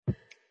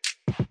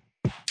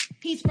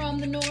He's from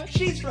the north.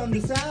 She's from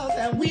the south.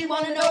 And we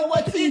want to know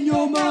what's in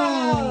your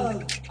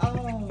mouth.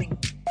 Oh.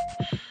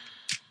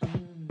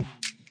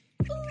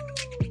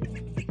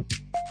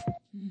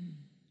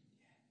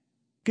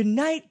 Good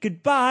night,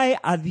 goodbye,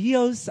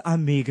 adios,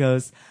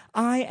 amigos.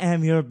 I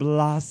am your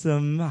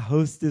blossom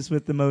hostess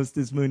with the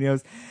mostest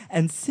Munoz.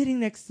 And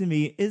sitting next to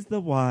me is the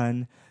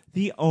one,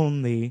 the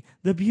only,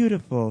 the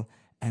beautiful,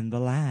 and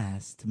the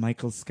last,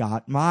 Michael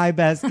Scott, my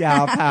best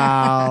gal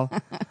pal,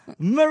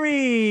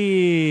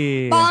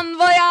 Marie. Bon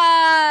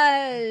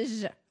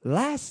voyage!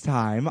 Last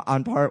time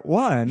on part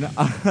 1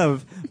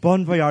 of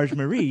Bon Voyage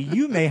Marie,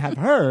 you may have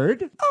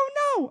heard, oh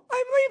no,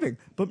 I'm leaving.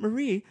 But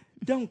Marie,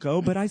 don't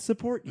go, but I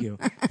support you.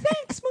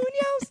 Thanks,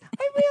 Munoz.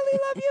 I really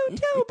love you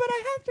too, but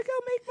I have to go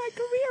make my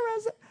career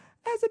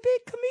as a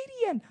big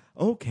comedian.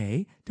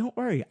 Okay, don't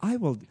worry. I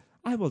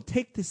will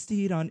take the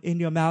steed in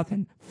your mouth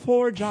and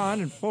forge on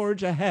and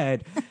forge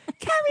ahead. Carry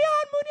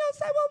on,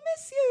 Munoz. I will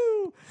miss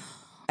you.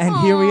 And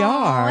here we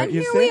are. And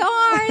here we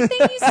are.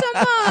 Thank you so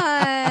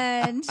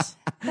much.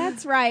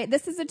 That's right.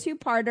 This is a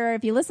two-parter.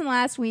 If you listened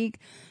last week,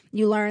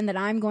 you learned that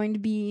I'm going to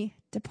be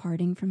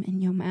departing from In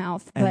Your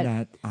Mouth. And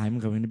that I'm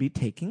going to be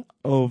taking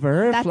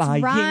over. That's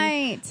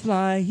right.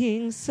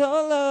 Flying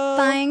solo.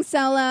 Flying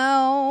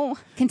solo.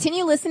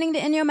 Continue listening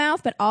to In Your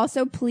Mouth, but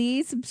also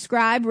please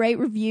subscribe, rate,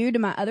 review to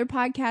my other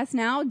podcast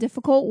now,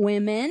 Difficult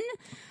Women.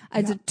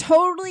 It's a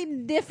totally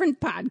different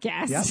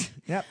podcast.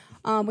 Yep.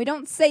 We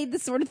don't say the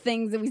sort of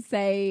things that we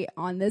say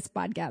on this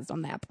podcast,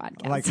 on that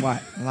podcast. Like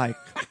what?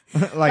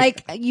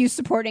 Like you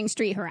supporting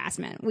street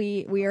harassment.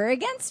 We are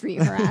against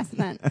street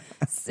harassment.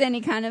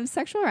 Any kind of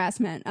sexual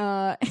harassment.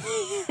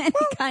 Any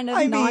kind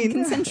of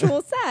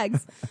non-consensual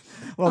sex.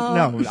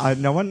 Well,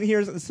 no one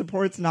here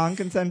supports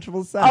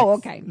non-consensual sex. Oh,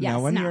 okay. Yes. No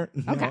one here.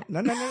 Okay.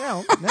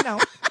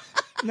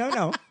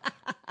 No.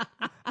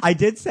 I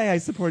did say I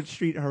support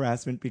street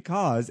harassment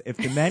because if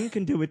the men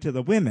can do it to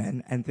the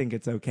women and think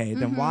it's okay,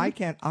 then why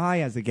can't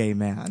I, as a gay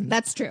man?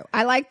 That's true.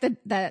 I like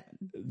that.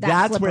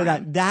 That's where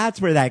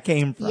that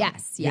came from.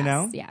 Yes. You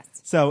know? Yes.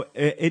 So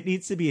it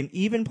needs to be an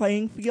even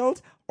playing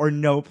field or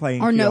no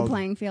playing field. Or no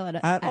playing field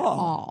at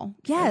all.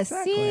 Yes.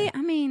 Exactly. See,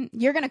 I mean,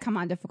 you're going to come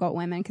on Difficult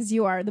Women because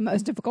you are the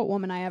most difficult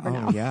woman I ever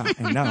know. Oh, yeah.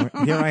 I know.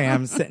 Here I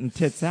am sitting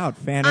tits out.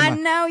 I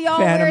know, y'all.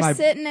 We're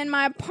sitting in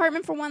my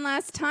apartment for one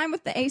last time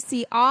with the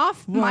AC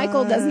off.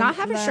 Michael does not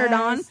have a shirt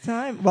on.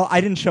 Well,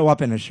 I didn't show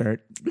up in a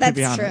shirt. That's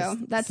to be true.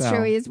 honest. That's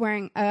true. He is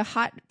wearing a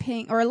hot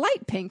pink, or a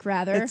light pink,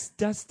 rather. It's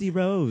Dusty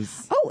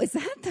Rose. Oh, is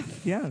that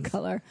the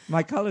color?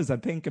 My colors are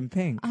pink and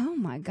pink. Oh,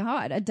 my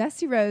God. A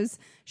Dusty Rose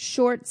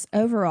shorts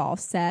overall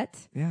set.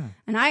 Yeah.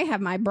 And I have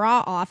my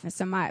bra off,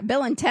 so my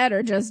Bill and Ted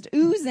are just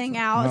oozing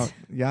out. Oh,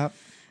 yep.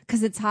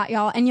 Because it's hot,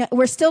 y'all. And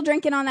we're still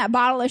drinking on that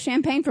bottle of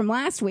champagne from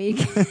last week.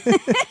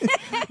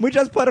 We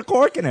just put a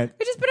cork in it.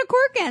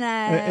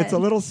 It's a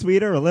little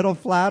sweeter, a little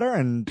flatter,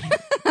 and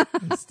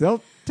it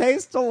still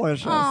tastes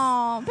delicious.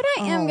 Oh, but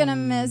I am going to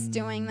miss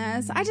doing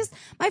this.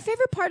 My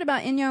favorite part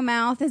about In Your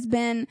Mouth has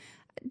been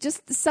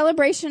just the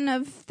celebration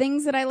of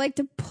things that I like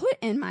to put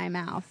in my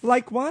mouth.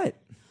 Like what?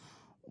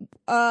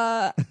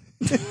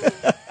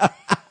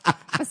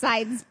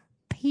 Besides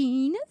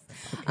penis.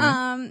 Okay.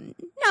 No,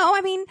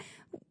 I mean,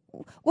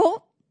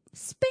 well,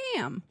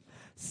 Spam.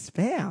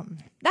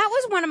 That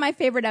was one of my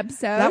favorite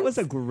episodes. That was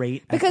a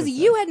great episode. Because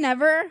you had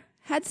never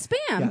had Spam.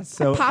 Yeah,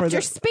 so I popped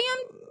your Spam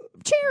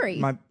cherry.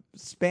 My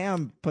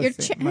Spam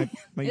pussy. Your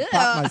you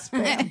popped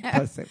my Spam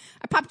pussy.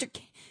 I popped your...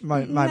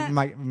 My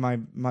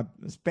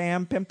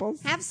Spam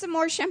pimples. Have some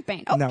more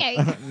champagne. Okay.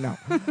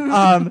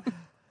 No.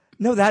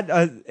 No,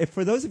 if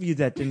for those of you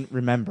that didn't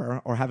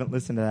remember or haven't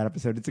listened to that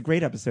episode, it's a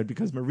great episode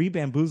because Marie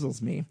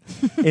bamboozles me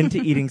into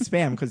eating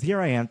Spam because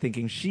here I am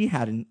thinking she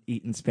hadn't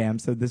eaten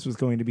Spam, so this was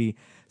going to be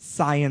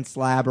science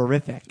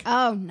lab-orific.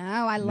 Oh, no.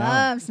 I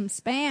love some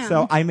Spam.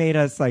 So I made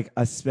us like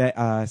a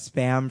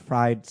Spam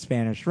fried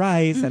Spanish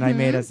rice, and I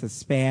made us a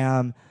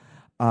Spam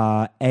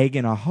egg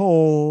in a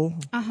hole.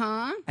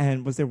 Uh-huh.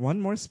 And was there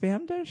one more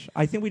Spam dish?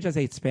 I think we just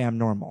ate Spam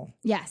normal.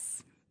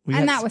 Yes. We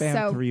and had that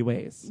Spam was 3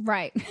 ways.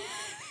 Right.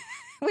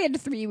 We had a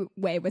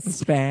 3-way with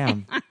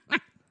Spam.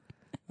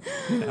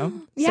 You know?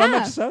 Yeah. So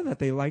much so that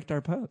they liked our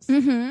post.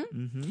 And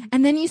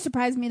then you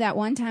surprised me that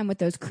one time with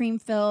those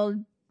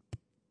cream-filled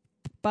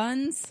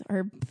buns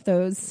or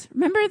those.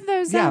 Remember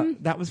those? Yeah,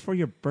 that was for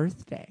your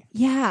birthday.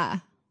 Yeah.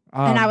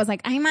 And I was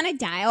like, I'm on a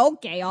diet.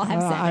 Okay, I'll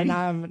have 7.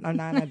 I'm not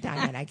on a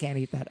diet. I can't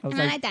eat that. I was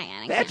I'm like, on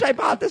a diet. bitch, I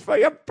bought this for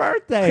your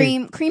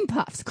birthday. Cream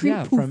puffs. Cream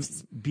yeah,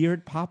 puffs. from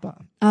Beard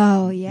Papa.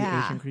 Oh, The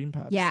yeah. Asian cream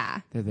puffs. Yeah.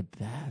 They're the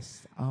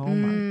best. Oh,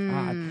 my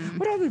God.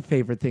 What other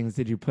favorite things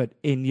did you put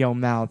in your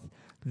mouth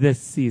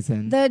this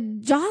season? The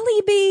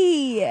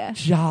Jollibee.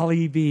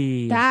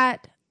 Jollibee.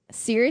 That,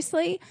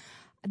 seriously,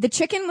 the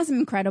chicken was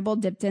incredible,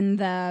 dipped in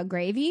the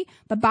gravy.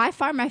 But by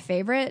far my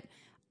favorite,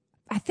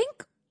 I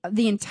think,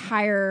 the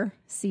entire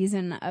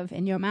season of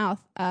In Your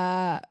Mouth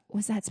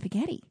was that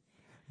spaghetti.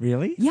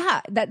 Really? Yeah,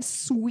 that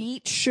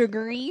sweet,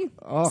 sugary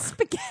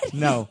spaghetti.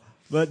 No,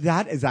 but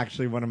that is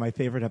actually one of my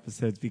favorite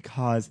episodes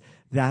because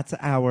that's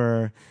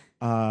our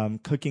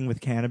Cooking with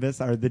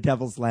Cannabis or The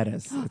Devil's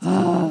Lettuce. It's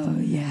Oh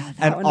yeah,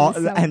 that and one all,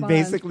 was so and fun.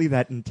 basically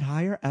that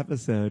entire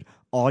episode,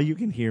 all you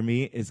can hear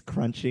me is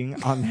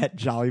crunching on that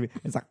Jolly.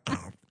 It's like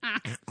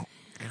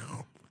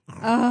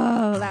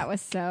Oh, that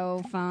was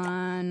so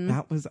fun.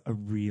 that was a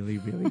really,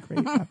 really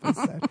great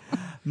episode.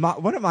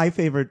 One of my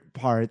favorite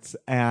parts,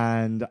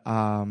 and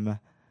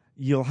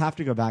you'll have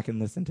to go back and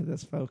listen to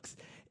this, folks,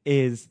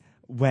 is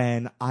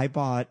when I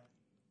bought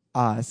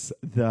us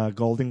the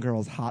Golden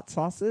Girls hot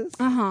sauces,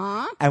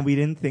 and we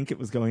didn't think it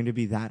was going to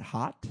be that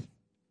hot.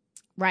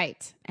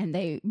 Right. And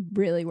they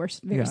really were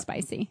very Yeah.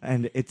 spicy.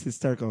 And it's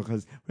hysterical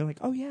because we're like,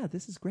 oh, yeah,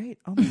 this is great.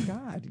 Oh, my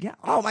God. Yeah.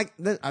 Oh, my.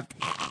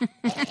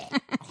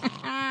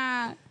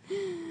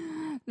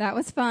 That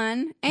was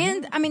fun.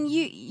 And I mean,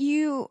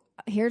 you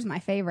here's my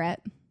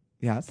favorite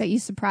Yes. that you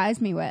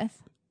surprised me with.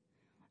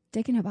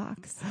 Dick in a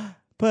box.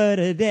 Put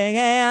a dick in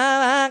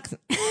a box.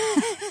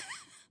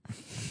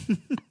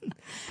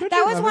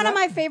 That was one of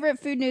my favorite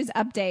food news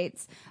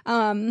updates.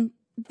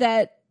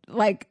 That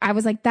like I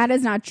was like, that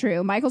is not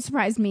true. Michael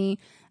surprised me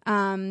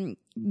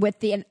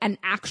with an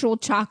actual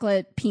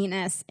chocolate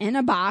penis in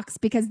a box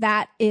because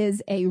that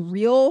is a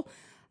real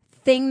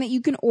thing that you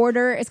can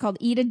order. It's called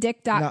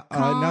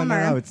eatadick.com.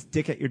 No. It's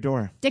Dick at your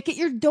door. Dick at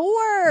your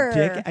door.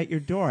 Dick at your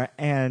door.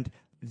 And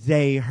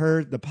they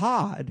heard the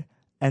pod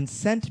and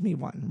sent me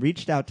one,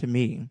 reached out to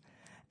me.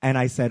 And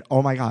I said,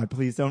 oh, my God,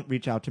 please don't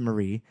reach out to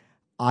Marie.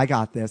 I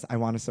got this. I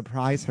want to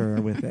surprise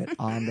her with it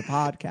on the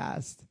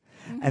podcast.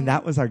 And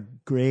that was our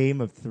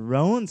Game of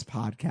Thrones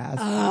podcast.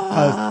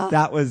 'Cause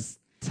that was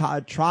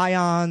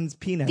Tryon's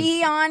penis.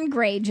 Theon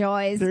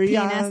Greyjoy's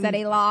penis that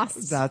he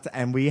lost.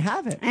 And we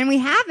have it. And we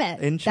have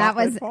it. In that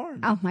chocolate was, form.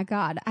 Oh my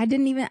God.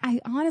 I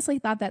honestly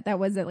thought that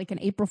was like an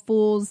April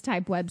Fool's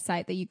type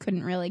website that you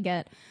couldn't really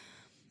get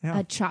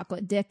a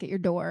chocolate dick at your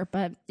door.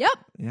 But yep.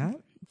 Yeah.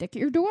 Dick at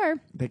your door.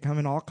 They come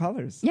in all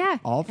colors. Yeah.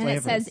 All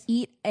flavors. And it says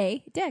eat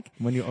a dick.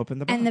 When you open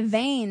the box. And the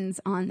veins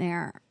on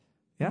there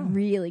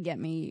really get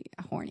me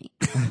horny.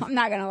 I'm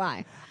not going to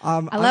lie.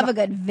 I love a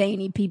good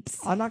veiny peeps.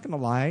 I'm not going to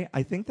lie.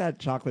 I think that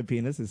chocolate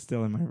penis is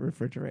still in my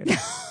refrigerator.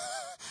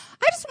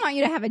 I just want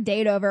you to have a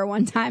date over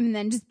one time and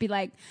then just be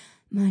like,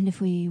 mind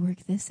if we work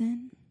this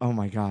in? Oh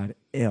my God.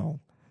 Ill.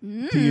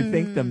 Do you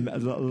think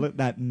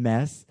that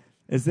mess,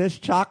 is this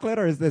chocolate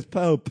or is this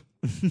Pope?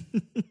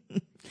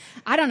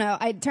 I don't know.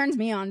 It turns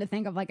me on to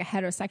think of like a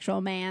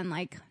heterosexual man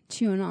like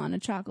chewing on a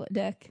chocolate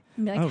dick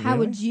and be like, how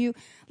would you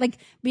like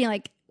be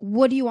like,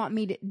 what do you want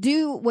me to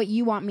do? What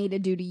you want me to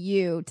do to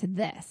you to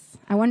this?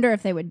 I wonder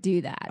if they would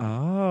do that.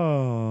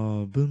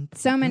 Oh, boom.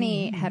 So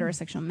many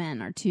heterosexual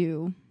men are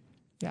too.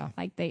 Yeah.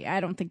 Like I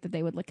don't think that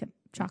they would lick a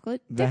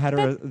chocolate. The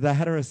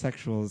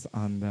heterosexuals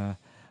on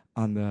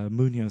the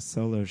Munoz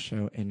Solo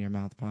show In Your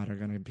Mouth Pod are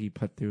going to be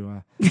put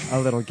through a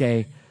little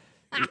gay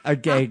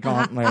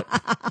gauntlet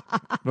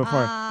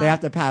before they have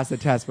to pass a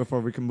test before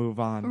we can move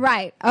on.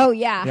 Right. Oh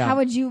yeah. How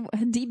would you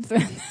deep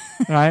throat?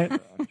 Right.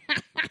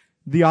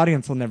 The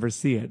audience will never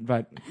see it,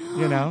 but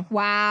you know.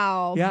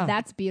 Wow. Yeah.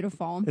 That's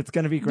beautiful. It's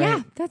gonna be great.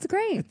 Yeah, that's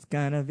great. It's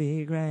gonna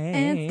be great.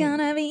 It's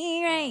gonna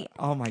be great.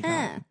 Oh my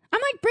God.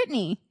 I'm like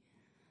Britney.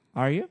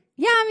 Are you?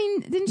 Yeah, I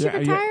mean, didn't she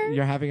retire?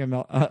 You're having a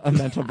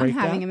mental breakdown.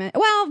 I'm having a minute.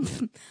 Well,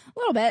 a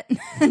little bit.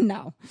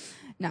 No.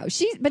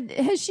 But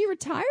has she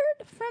retired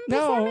from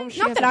performing? she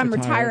Not that hasn't I'm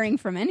retired. retiring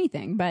from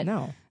anything, but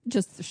No.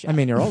 just the show. I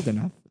mean, you're old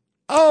enough.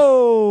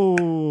 Oh.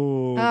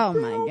 Oh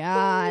my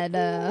God.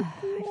 I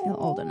feel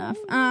old enough.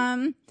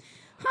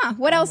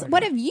 What else?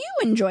 What have you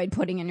enjoyed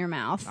putting in your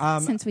mouth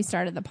since we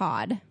started the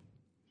pod?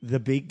 The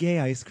Big Gay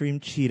Ice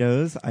Cream,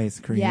 Cheetos ice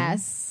cream.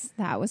 Yes,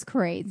 that was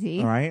crazy.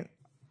 All right.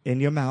 In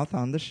your mouth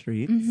on the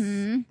streets.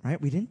 Right.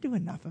 We didn't do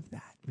enough of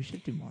that. We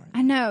should do more of that.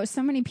 I know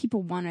so many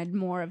people wanted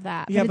more of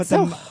that. Yeah, but it's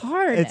so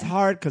hard. It's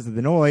hard because of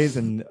the noise,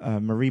 and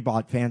Marie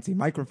bought fancy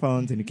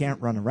microphones, and you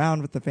can't run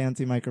around with the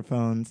fancy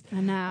microphones.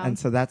 I know. And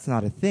so that's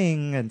not a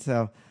thing, and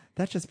so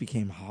that just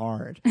became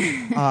hard.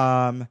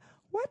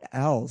 What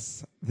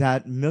else?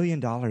 That $1 million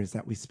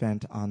that we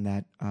spent on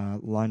that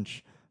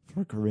lunch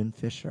for Corinne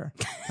Fisher.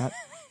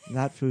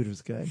 That food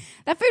was good.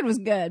 That food was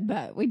good,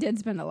 but we did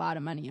spend a lot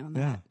of money on that.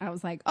 Yeah. I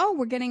was like, oh,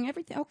 we're getting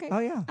everything. Okay. Oh,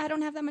 yeah. I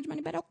don't have that much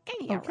money, but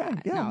okay. All Okay,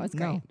 right. yeah, No, it's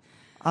great.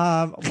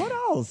 What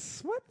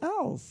else?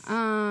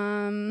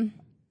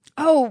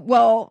 Oh,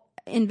 well,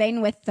 in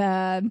vain with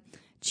the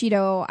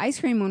Cheeto ice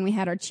cream, when we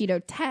had our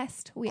Cheeto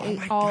test, we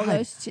ate all God.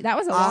 those. That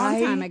was a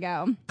long time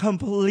ago.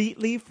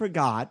 Completely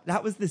forgot.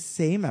 That was the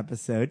same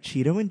episode,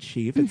 Cheeto in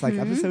Chief. It's like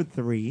episode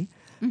 3,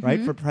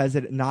 right? For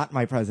not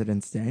my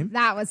President's Day.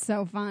 That was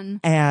so fun.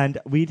 And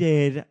we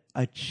did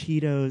a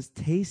Cheetos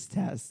taste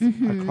test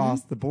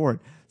across the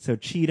board. So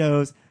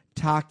Cheetos,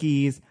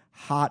 Takis,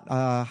 hot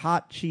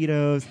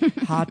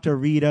Cheetos, hot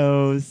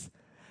Doritos.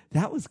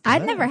 That was good.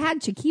 I'd never had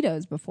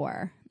Chiquitos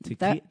before.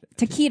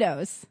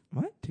 Taquitos.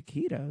 What?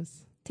 Taquitos?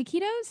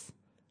 Taquitos?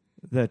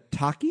 The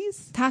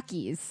Takis?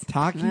 Takis.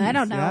 I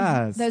don't know.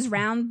 Yes.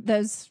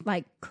 Those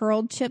like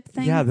curled chip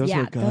things. Yeah, those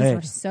were good. Those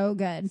were so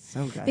good.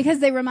 So good. Because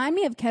they remind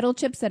me of kettle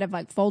chips that have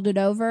like folded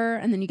over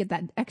and then you get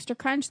that extra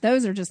crunch.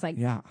 Those are just like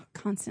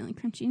constantly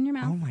crunchy in your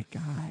mouth. Oh my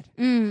God.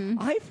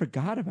 I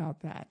forgot about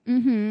that.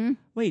 Mm-hmm.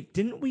 Wait,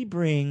 who did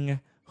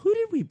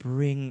we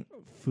bring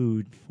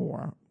food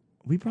for?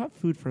 We brought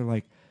food for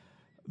like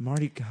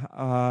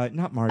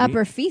not Marty.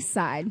 Upper Feast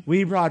side.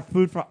 We brought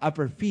food for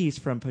Upper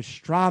Feast from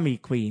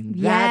Pastrami Queen.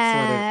 That's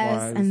what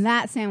it was. And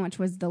that sandwich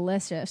was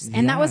delicious.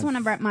 And that was one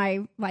of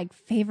my like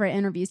favorite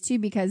interviews too,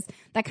 because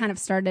that kind of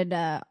started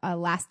a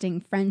lasting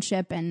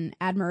friendship and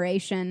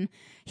admiration.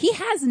 He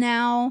has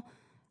now,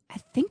 I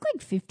think,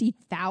 like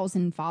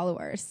 50,000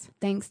 followers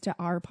thanks to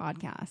our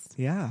podcast.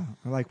 Yeah.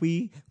 Like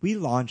we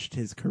launched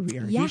his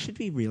career. Yeah. He should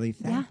be really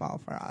thankful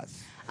for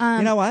us.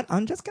 You know what?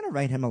 I'm just going to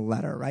write him a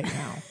letter right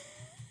now.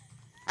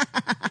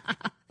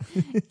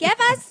 Give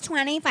us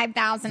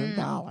 25,000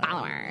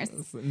 followers.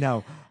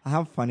 No,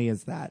 how funny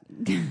is that?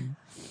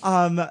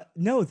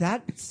 No,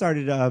 that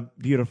started a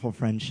beautiful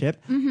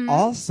friendship. Mm-hmm.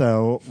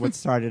 Also, what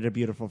started a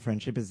beautiful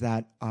friendship is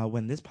that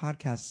when this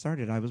podcast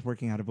started, I was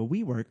working out of a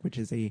WeWork, which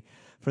is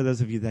for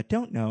those of you that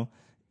don't know,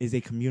 is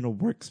a communal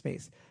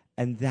workspace.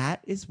 And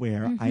that is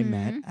where I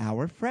met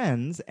our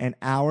friends and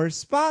our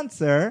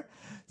sponsor,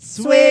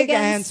 Swig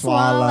and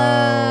Swallow.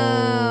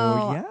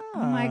 Yeah.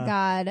 Oh my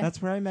God.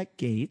 That's where I met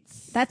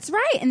Gates. That's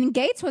right. And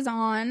Gates was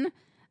on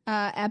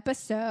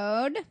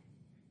episode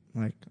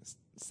like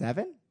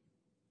 7?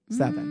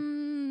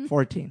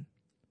 14.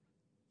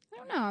 I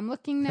don't know. I'm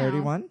looking now.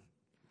 31?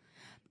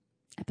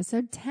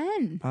 Episode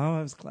 10. Oh,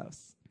 I was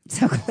close.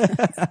 So close.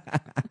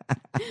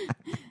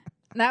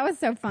 That was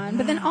so fun.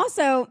 But then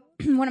also,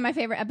 one of my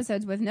favorite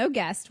episodes with no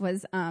guest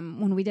was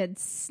when we did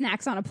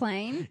Snacks on a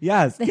Plane.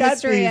 Yes. The Get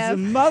history these of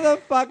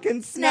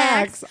motherfucking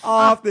snacks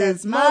off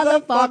this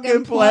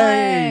motherfucking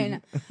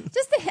plane.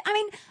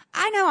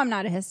 I know I'm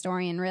not a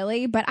historian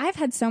really, but I've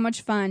had so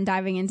much fun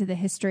diving into the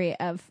history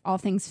of all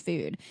things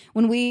food.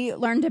 When we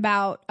learned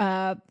about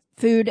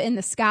food in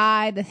the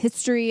sky, the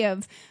history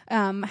of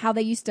how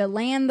they used to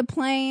land the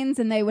planes,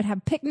 and they would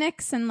have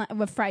picnics and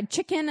with fried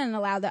chicken and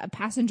allow the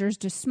passengers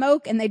to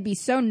smoke, and they'd be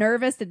so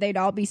nervous that they'd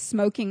all be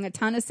smoking a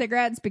ton of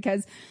cigarettes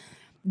because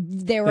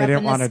they were up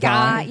in the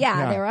sky.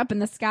 Yeah, they were up in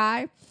the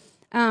sky.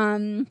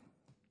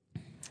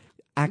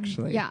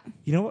 Actually,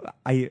 you know what?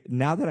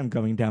 Now that I'm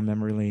going down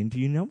memory lane, do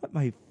you know what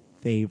my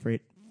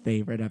favorite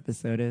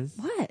episode is?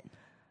 What?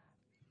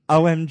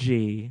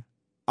 OMG.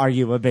 Are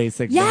you a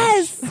basic bitch?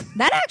 Yes!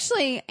 That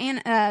actually,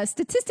 and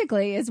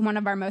statistically, is one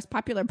of our most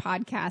popular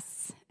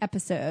podcasts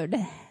episode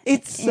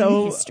it's in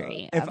so,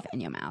 history of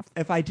In Your Mouth.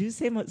 If I do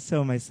say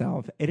so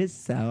myself, it is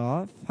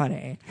so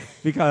funny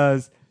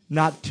because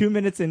not 2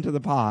 minutes into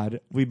the pod,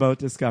 we both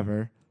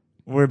discover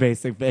we're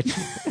basic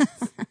bitches.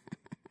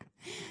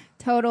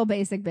 Total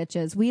basic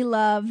bitches. We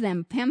love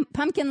them.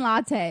 Pumpkin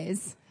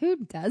lattes. Who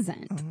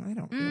doesn't? Oh, I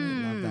don't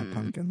really love that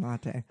pumpkin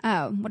latte.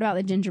 Oh, what about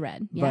the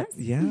gingerbread? Yes? But,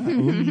 yeah.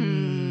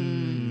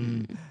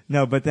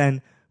 No, but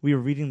then we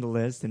were reading the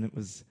list, and it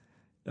was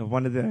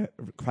one of the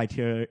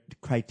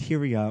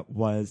criteria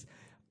was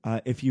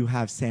if you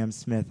have Sam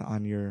Smith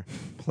on your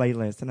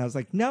playlist. And I was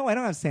like, no, I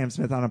don't have Sam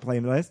Smith on a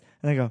playlist.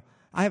 And I go,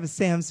 I have a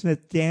Sam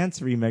Smith dance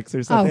remix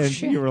or something. Oh, and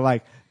shit. you were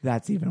like,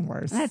 that's even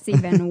worse. That's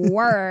even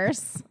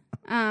worse.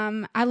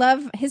 I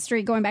love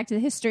history. Going back to the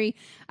history,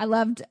 I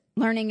loved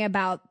learning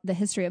about the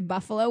history of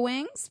buffalo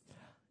wings.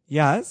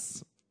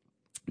 Yes.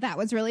 That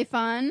was really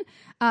fun.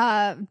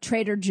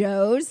 Trader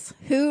Joe's.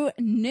 Who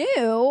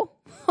knew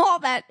all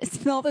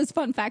those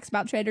fun facts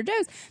about Trader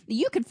Joe's that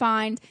you could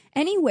find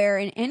anywhere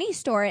in any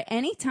store at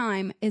any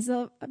time is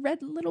a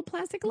red little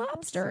plastic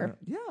lobster.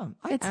 Yeah.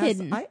 It's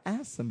hidden. I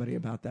asked somebody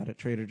about that at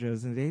Trader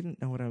Joe's, and they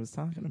didn't know what I was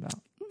talking about.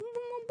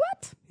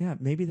 What? Yeah,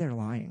 maybe they're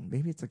lying.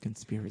 Maybe it's a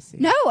conspiracy.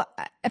 No,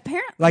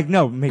 apparently. Like,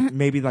 no,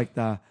 maybe like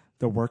the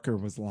worker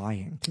was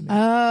lying to me.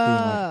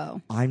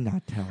 Oh. Like, I'm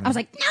not telling. I was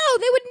like, no,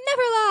 they would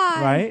never lie.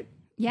 Right?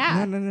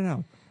 Yeah.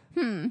 No.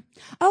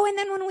 Oh, and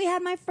then when we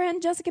had my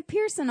friend Jessica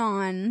Pearson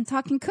on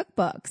talking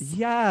cookbooks.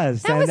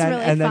 Yes. That was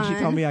really and then fun. she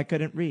told me I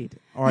couldn't read.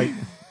 Or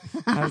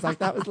I was like,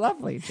 that was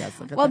lovely,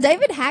 Jessica. Well,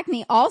 David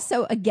Hackney,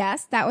 also a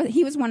guest.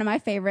 He was one of my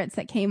favorites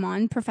that came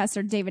on,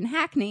 Professor David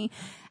Hackney.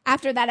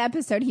 After that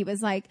episode, he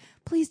was like,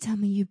 please tell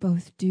me you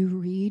both do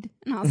read.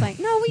 And I was like,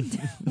 no,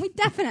 we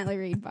definitely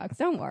read books.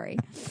 Don't worry.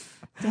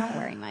 Don't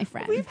worry, my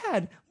friend.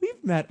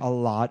 We've met a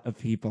lot of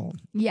people.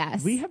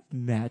 Yes. We have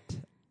met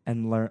a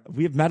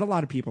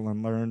lot of people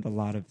and learned a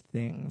lot of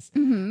things.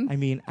 Mm-hmm. I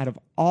mean, out of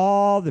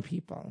all the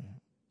people,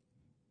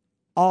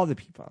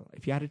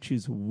 if you had to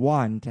choose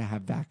one to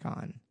have back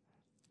on,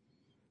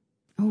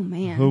 oh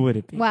man, who would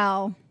it be?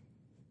 Well,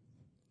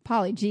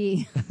 Pauly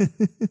G.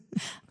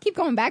 Keep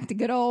going back to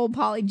good old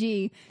Pauly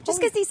G. Just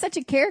because he's such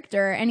a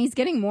character and he's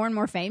getting more and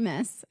more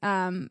famous.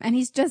 And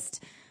he's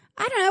just,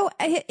 I don't know,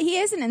 he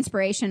is an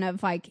inspiration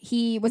of like,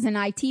 he was in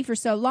IT for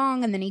so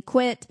long and then he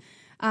quit.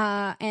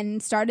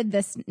 and started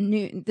this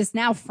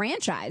now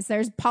franchise.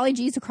 There's Pauly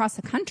G's across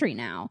the country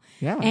now.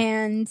 Yeah.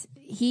 And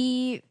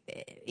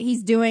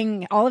he's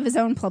doing all of his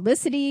own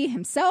publicity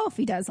himself.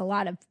 He does a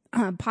lot of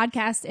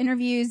podcast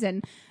interviews,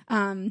 and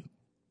I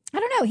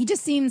don't know. He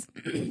just seems,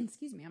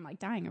 excuse me, I'm like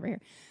dying over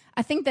here.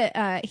 I think that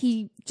I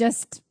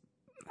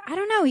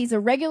don't know. He's a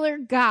regular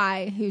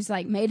guy who's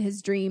like made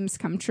his dreams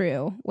come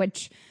true,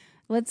 which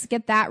let's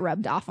get that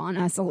rubbed off on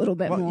us a little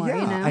bit more.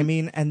 Yeah, you know? I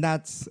mean, and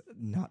that's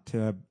not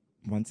to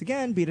once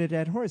again beat a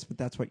dead horse, but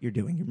that's what you're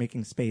doing. You're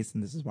making space,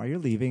 and this is why you're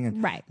leaving.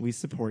 And Right. we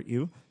support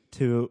you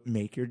to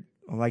make your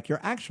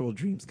actual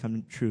dreams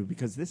come true,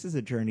 because this is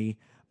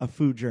a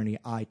food journey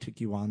I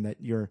took you on that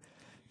you're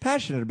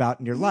passionate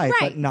about in your life,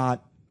 Right. but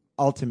not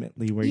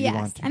ultimately where you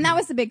want to and be. that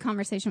was the big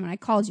conversation when I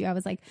called you. I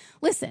was like,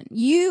 listen,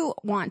 you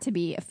want to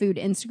be a food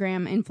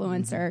Instagram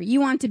influencer. Mm-hmm. You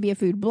want to be a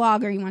food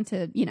blogger. You want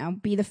to,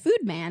 be the food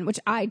man, which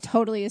I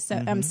totally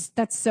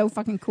that's so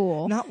fucking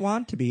cool. Not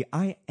want to be,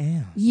 I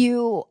am.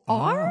 You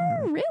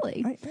are?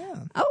 Really? I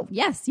am. Oh,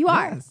 yes, you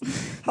are. Yes.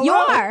 You Hello.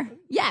 are.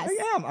 Yes.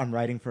 I am. I'm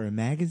writing for a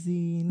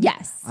magazine.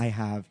 Yes. I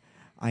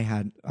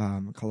had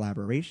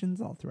collaborations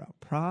all throughout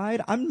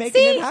Pride. I'm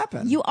making it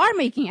happen. You are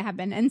making it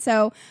happen. And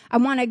so I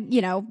want to,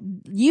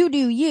 you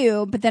do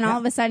you, but then all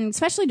of a sudden,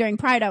 especially during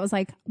Pride, I was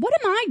like, what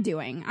am I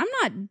doing?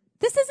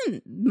 This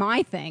isn't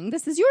my thing.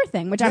 This is your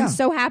thing, which I'm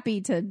so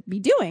happy to be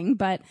doing,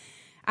 but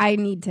I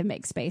need to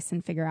make space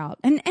and figure out.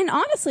 And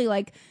honestly,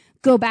 like,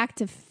 go back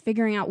to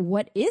figuring out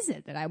what is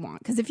it that I want.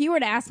 Because if you were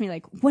to ask me,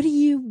 like, what do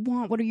you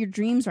want? What are your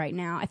dreams right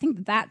now? I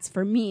think that's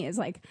for me is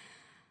like,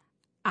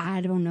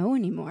 I don't know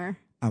anymore.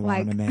 I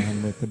want a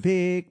man with the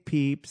big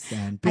peeps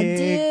and I big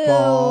do.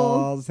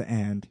 balls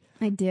and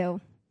I do.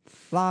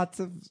 lots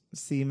of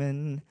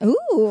semen,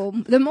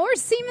 Ooh, the more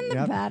semen, the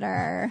Yep.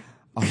 better.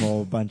 a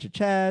whole bunch of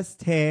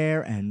chest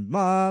hair and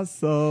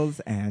muscles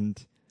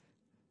and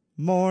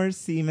more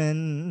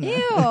semen.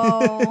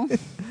 Ew.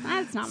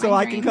 That's not So my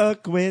I dream. can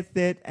cook with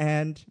it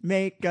and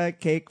make a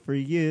cake for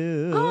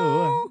you.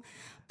 Oh,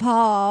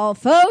 Paul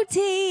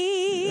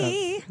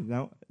Foti.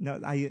 No,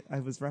 I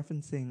was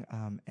referencing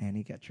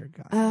Annie Get Your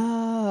Gun.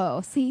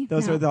 Oh, see?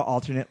 Those no. are the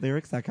alternate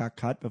lyrics that got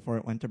cut before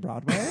it went to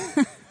Broadway.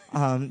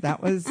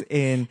 That was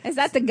in Is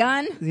that the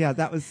gun?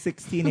 that was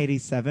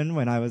 1687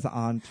 when I was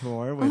on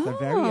tour with a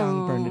very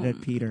young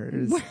Bernadette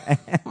Peters.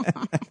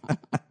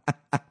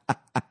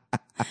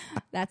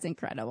 That's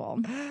incredible.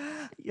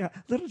 Yeah,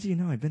 little do you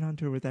know, I've been on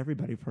tour with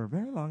everybody for a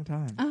very long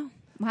time. Oh,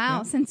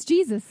 wow. Since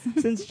Jesus.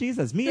 Since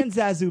Jesus. Me and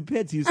Zazu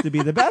Pitts used to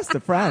be the best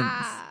of friends.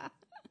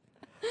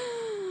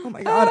 Oh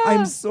my God,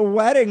 I'm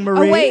sweating,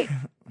 Marie. Oh, wait.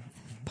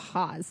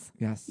 Pause.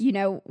 Yes. You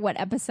know what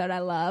episode I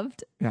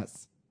loved?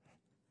 Yes.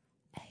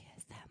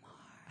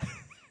 ASMR.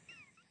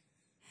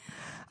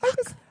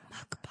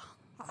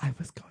 Mukbang. I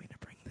was going to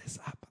bring this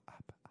up.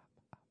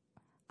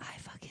 I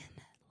fucking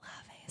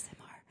love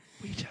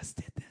ASMR. We just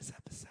did this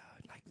episode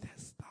like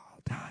this the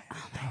whole time.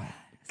 Oh my God.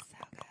 So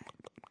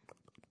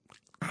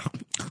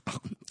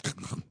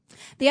good.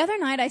 The other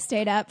night I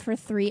stayed up for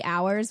 3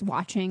 hours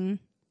watching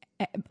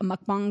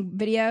mukbang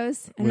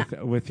videos. And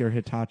With your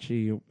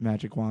Hitachi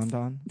magic wand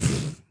on?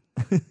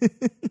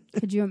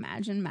 could you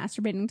imagine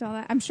masturbating to all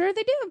that? I'm sure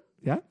they do.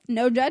 Yeah.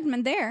 No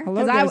judgment there.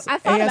 Hello, Because I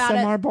thought about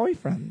ASMR it.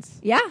 boyfriends.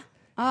 Yeah.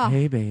 Oh,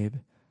 Hey, babe.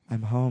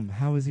 I'm home.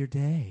 How was your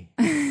day?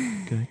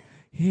 Good.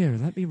 Here,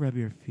 let me rub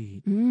your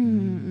feet.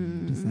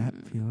 Does that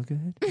feel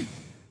good?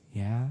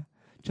 Yeah?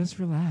 Just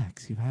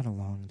relax. You've had a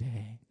long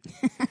day.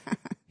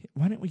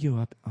 Why don't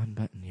you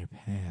unbutton your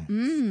pants?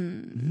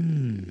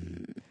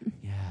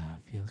 Yeah,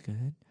 feel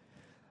good?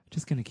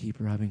 Just going to keep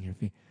rubbing your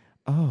feet.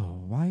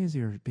 Oh, why is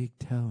your big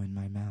toe in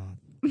my mouth?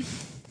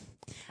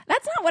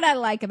 that's not what I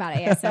like about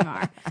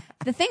ASMR.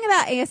 The thing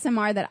about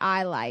ASMR that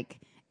I like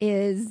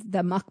is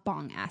the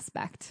mukbang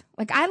aspect.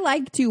 Like, I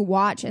like to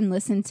watch and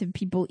listen to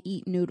people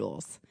eat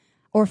noodles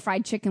or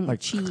fried chicken with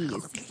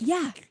cheese.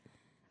 Yeah.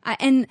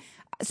 And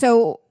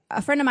so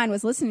a friend of mine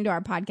was listening to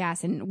our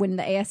podcast, and when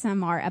the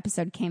ASMR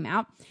episode came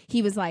out,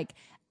 he was like,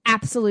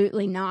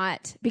 absolutely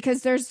not,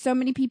 because there's so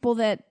many people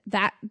that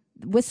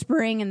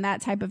whispering and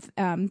that type of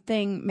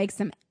thing makes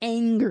them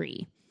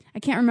angry. I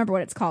can't remember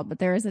what it's called, but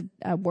there is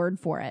a word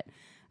for it.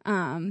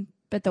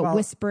 But the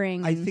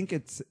whispering. I think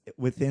it's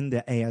within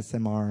the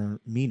ASMR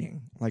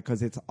meaning, like,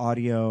 because it's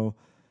audio,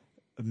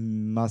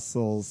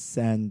 muscle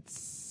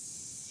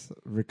sense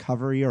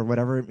recovery or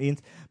whatever it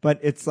means. But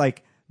it's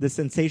like the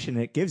sensation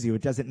it gives you.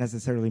 It doesn't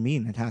necessarily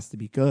mean it has to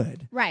be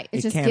good. Right.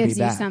 It just can gives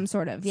be you that some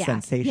sort of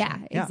sensation. Yeah,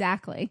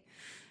 exactly.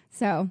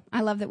 So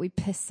I love that we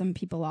pissed some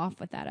people off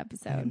with that I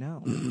episode.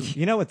 know.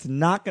 You know what's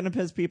not going to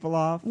piss people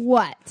off?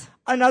 What?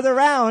 Another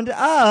round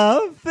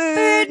of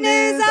Food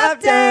News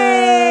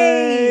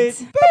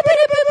Update!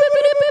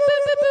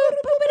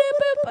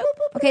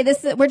 Okay,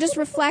 we're just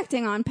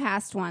reflecting on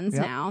past ones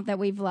now that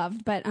we've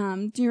loved. But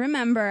do you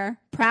remember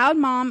Proud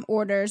Mom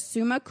orders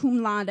summa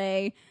cum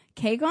laude,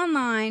 cake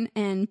online,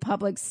 and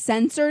Publix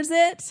censors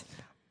it?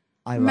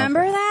 I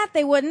Remember love that?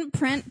 They wouldn't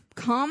print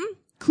cum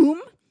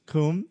Coom.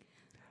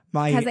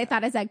 because they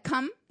thought I said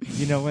cum.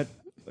 You know what?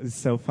 is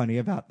so funny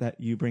about that,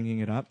 you bringing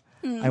it up?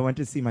 I went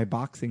to see my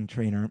boxing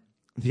trainer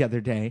the other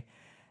day,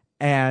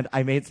 and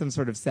I made some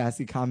sort of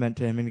sassy comment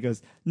to him, and he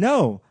goes,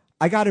 "No,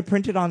 I got it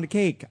printed on the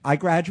cake. I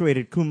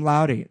graduated cum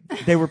laude.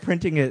 They were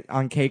printing it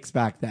on cakes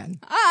back then."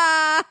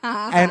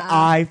 And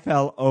I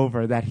fell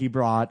over that he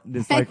brought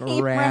this like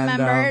He random.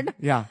 remembered.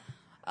 Yeah.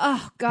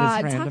 Oh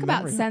God, random talk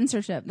about memory.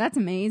 censorship. That's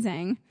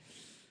amazing.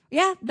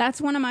 Yeah, that's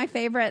one of my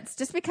favorites.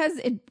 Just because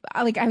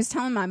I was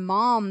telling my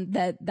mom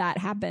that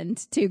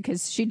happened too,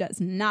 because she does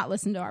not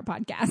listen to our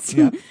podcast.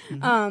 Yep.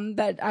 Mm-hmm.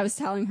 But I was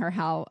telling her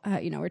how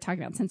we're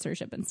talking about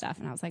censorship and stuff,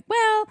 and I was like,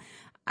 well,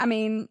 I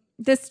mean,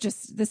 this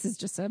is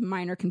just a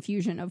minor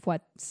confusion of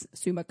what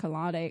summa cum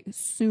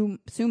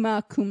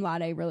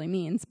laude really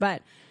means,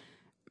 but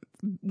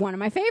one of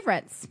my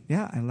favorites.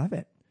 Yeah, I love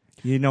it.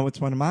 You know what's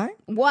one of mine?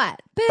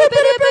 What?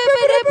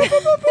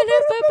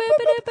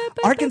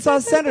 Arkansas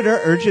senator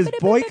urges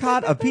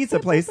boycott of pizza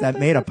place that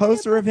made a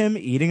poster of him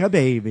eating a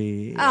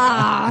baby.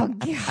 Oh,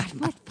 God.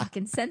 What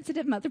fucking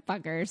sensitive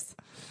motherfuckers.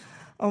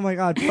 Oh, my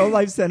God.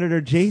 Pro-life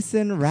Senator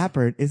Jason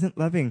Rappert isn't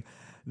loving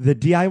the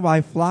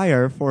DIY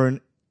flyer for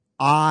an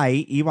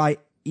EYE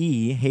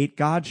Hate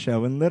God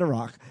show in Little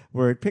Rock,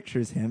 where it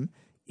pictures him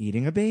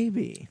eating a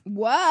baby.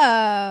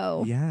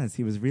 Whoa. Yes,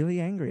 he was really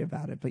angry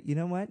about it. But you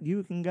know what?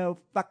 You can go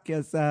fuck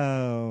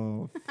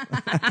yourself.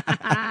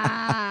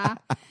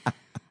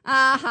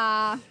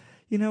 Uh-huh.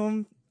 You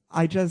know,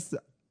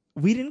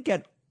 we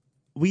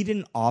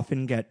didn't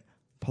often get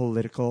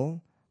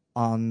political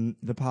on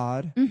the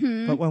pod,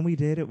 but when we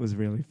did, it was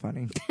really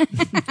funny.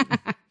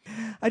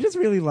 I just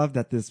really love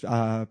that this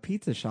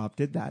pizza shop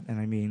did that. And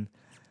I mean,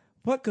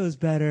 what goes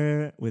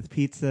better with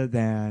pizza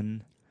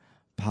than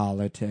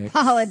politics?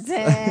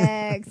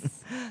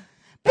 Politics.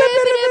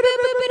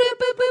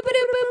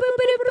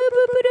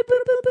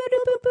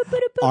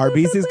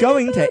 Arby's is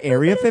going to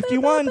Area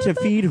 51 to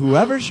feed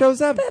whoever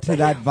shows up to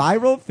that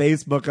viral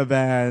Facebook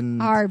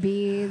event.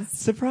 Arby's.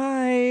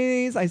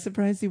 Surprise! I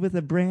surprised you with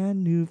a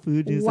brand new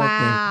food news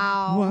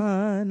Wow. update.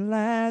 One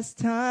last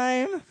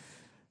time.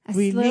 A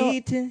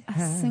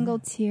single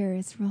tear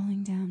is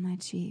rolling down my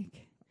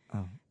cheek.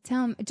 Oh.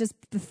 Tell him just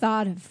the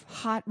thought of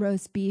hot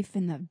roast beef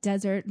in the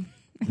desert.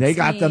 They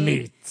got the me.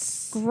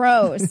 meats.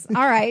 Gross.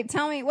 All right.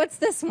 Tell me, what's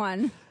this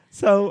one?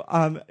 So,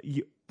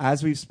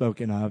 as we've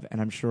spoken of,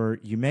 and I'm sure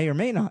you may or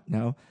may not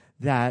know,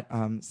 that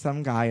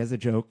some guy, as a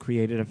joke,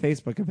 created a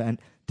Facebook event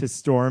to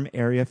storm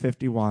Area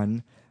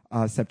 51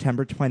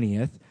 September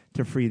 20th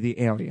to free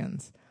the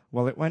aliens.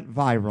 Well, it went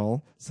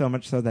viral, so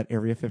much so that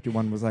Area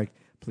 51 was like,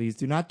 please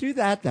do not do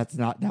that.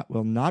 That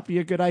will not be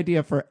a good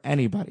idea for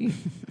anybody.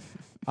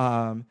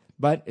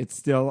 But it's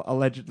still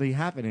allegedly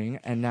happening,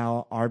 and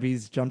now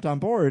Arby's jumped on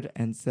board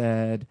and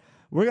said,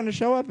 we're going to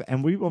show up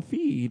and we will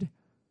feed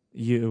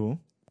you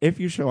if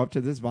you show up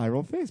to this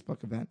viral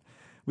Facebook event.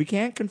 We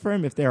can't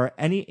confirm if there are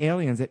any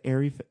aliens at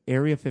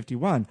Area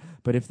 51,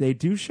 but if they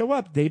do show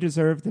up, they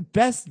deserve the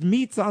best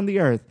meats on the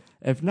earth.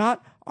 If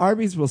not,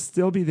 Arby's will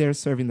still be there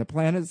serving the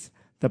planet's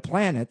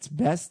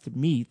best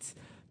meats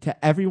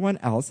to everyone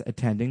else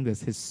attending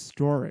this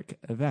historic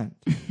event.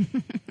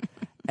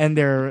 And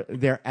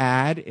their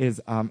ad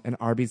is an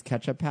Arby's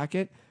ketchup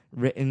packet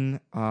written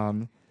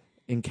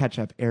in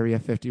ketchup, Area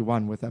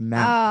 51, with a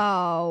map.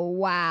 Oh,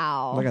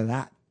 wow. Look at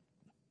that.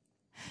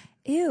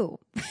 Ew.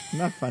 Isn't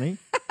that funny?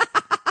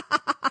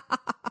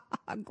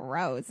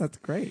 Gross. That's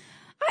great.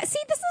 See,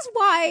 this is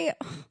why.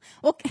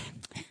 Well,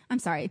 I'm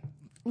sorry.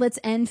 Let's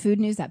end food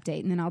news update,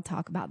 and then I'll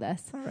talk about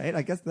this. All right.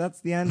 I guess that's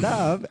the end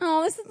of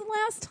Oh, this is the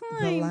last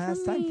time. the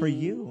last time for me.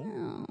 you.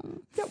 Oh.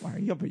 Don't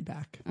worry. You'll be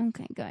back.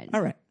 Okay, good.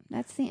 All right.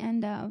 That's the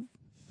end of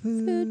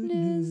food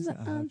news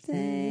update.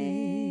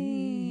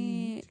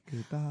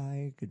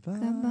 Goodbye. Goodbye.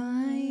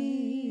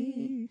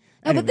 No,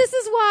 Anyway. but this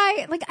is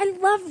why, like, I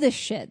love this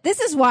shit. This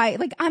is why,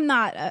 like, I'm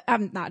not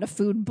a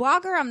food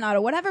blogger. I'm not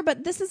a whatever,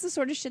 but this is the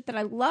sort of shit that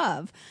I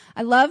love.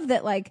 I love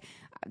that, like,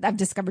 I've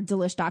discovered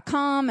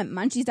delish.com and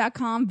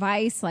munchies.com,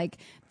 Vice, like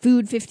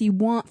Food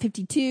 51,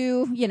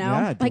 52, you know.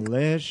 Yeah, like,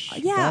 Delish,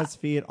 yeah.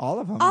 BuzzFeed, all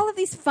of them. all of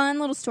these fun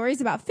little stories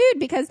about food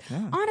because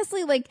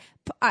honestly, like,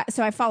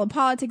 so I follow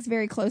politics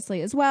very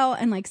closely as well.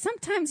 And like,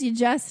 sometimes you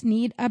just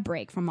need a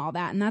break from all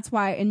that. And that's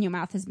why In Your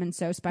Mouth has been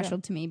so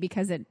special to me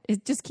because it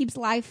just keeps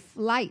life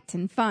light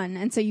and fun.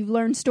 And so you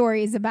learn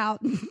stories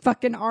about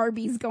fucking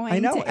Arby's going I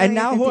know. to And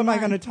Area now who am I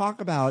 51. going to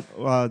talk about?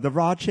 The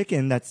raw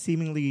chicken that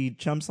seemingly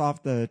jumps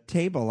off the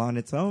table on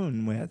its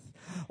own with?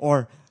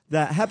 Or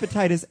the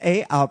hepatitis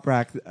A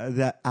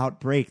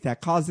outbreak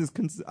that causes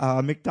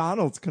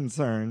McDonald's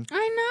concern?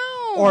 I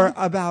know. Or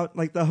about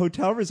like the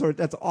hotel resort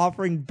that's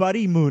offering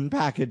Buddy Moon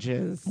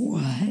packages?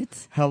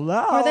 what?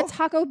 Hello? Or the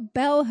Taco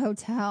Bell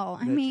hotel.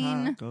 I The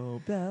mean,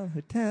 Taco Bell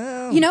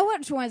Hotel. you know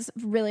what was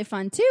really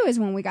fun too is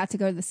when we got to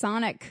go to the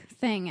Sonic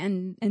thing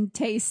and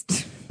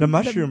taste The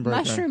mushroom burger.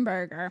 mushroom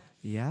burger.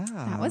 Yeah.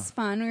 That was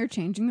fun. We were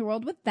changing the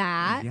world with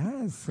that.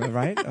 Yes,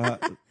 right?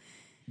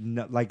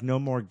 No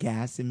more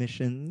gas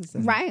emissions.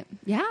 And, Right.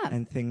 Yeah.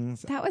 And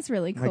things That was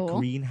really like cool.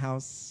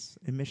 greenhouse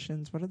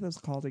emissions. What are those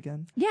called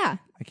again? Yeah.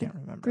 I can't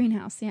remember.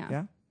 Greenhouse. Yeah.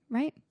 Yeah?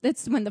 right?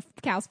 That's when the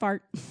cows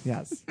fart,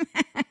 Yes.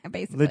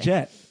 basically.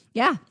 Legit.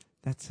 Yeah.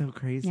 That's so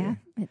crazy. Yeah.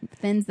 It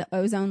thins the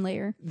ozone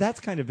layer. That's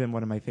kind of been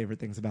one of my favorite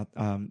things about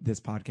this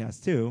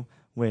podcast, too,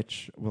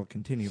 which will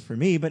continue for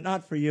me, but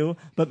not for you.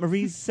 But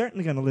Marie's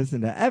certainly going to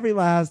listen to every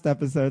last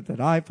episode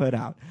that I put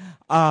out.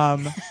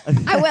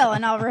 I will,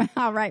 and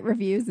I'll write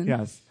reviews. And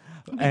Yes.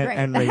 it'll be great.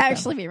 And That'd rate them.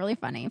 actually be really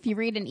funny. If you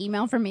read an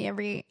email from me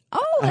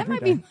that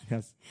might day. be.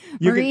 Yes.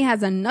 You Marie can-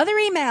 has another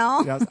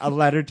email. yes, a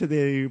letter to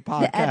the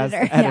podcast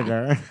editor,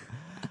 editor.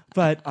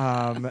 But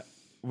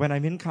when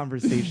I'm in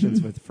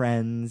conversations with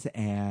friends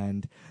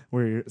and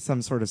where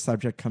some sort of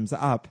subject comes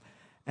up,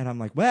 and I'm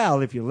like,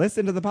 well, if you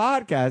listen to the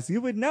podcast,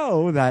 you would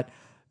know that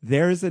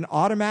there's an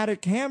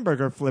automatic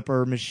hamburger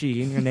flipper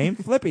machine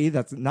named Flippy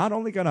that's not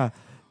only going to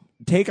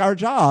take our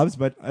jobs,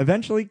 but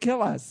eventually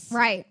kill us.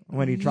 Right.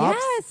 When he drops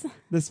Yes.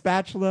 the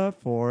spatula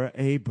for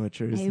a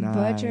butcher's A knife.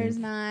 butcher's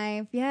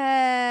knife.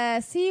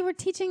 Yes. See, we're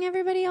teaching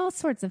everybody all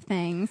sorts of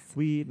things.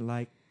 We'd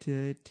like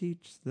to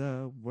teach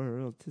the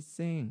world to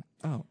sing.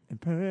 Oh, in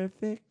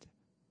perfect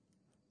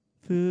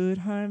food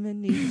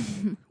harmony.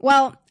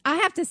 Well, I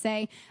have to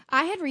say,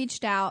 I had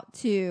reached out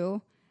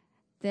to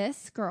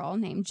this girl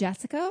named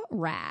Jessica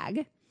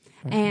Ragg,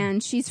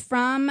 and she's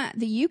from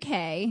the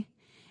UK.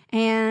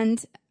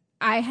 And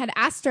I had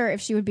asked her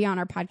if she would be on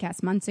our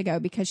podcast months ago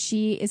because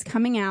she is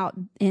coming out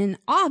in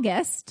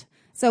August.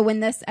 So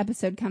when this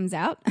episode comes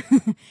out,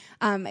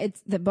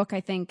 it's the book, I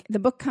think. The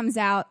book comes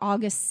out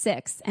August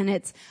 6th, and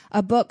it's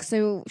a book.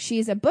 So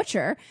she's a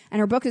butcher, and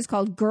her book is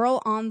called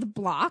Girl on the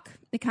Block.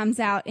 It comes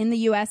out in the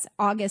U.S.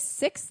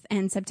 August 6th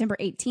and September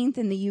 18th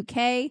in the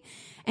U.K.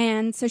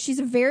 And so she's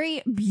a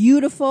very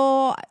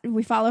beautiful,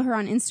 we follow her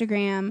on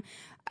Instagram,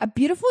 a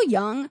beautiful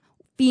young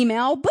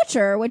female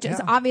butcher, which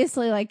is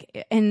obviously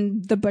like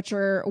in the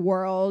butcher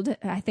world.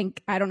 I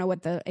don't know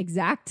what the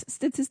exact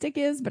statistic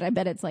is, but I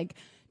bet it's like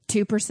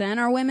 2%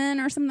 are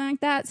women or something like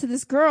that. So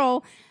this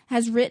girl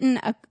has written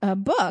a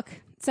book.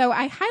 So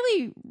I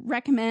highly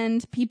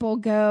recommend people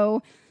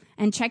go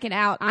and check it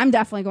out. I'm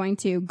definitely going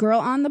to. Girl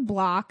on the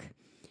Block.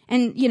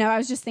 And, I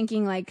was just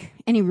thinking like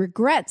any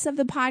regrets of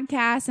the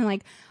podcast and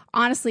like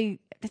honestly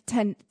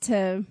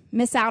to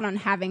miss out on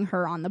having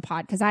her on the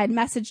pod because I had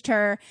messaged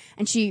her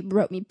and she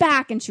wrote me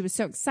back and she was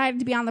so excited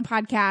to be on the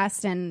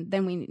podcast. And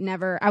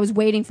then I was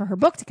waiting for her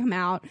book to come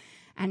out.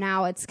 And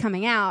now it's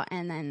coming out,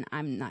 and then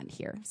I'm not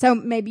here. So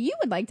maybe you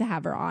would like to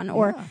have her on,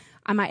 or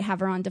I might have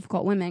her on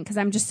Difficult Women because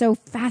I'm just so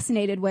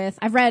fascinated with.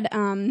 I've read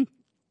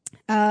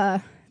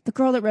the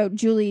girl that wrote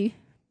Julie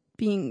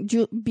being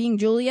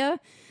Julia.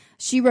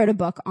 She wrote a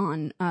book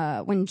on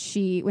when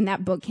that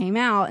book came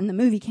out and the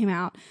movie came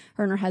out.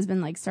 Her and her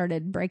husband like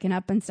started breaking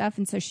up and stuff,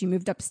 and so she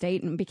moved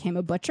upstate and became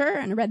a butcher.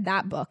 And I read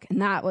that book,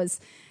 and that was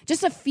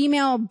just a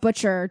female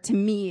butcher to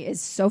me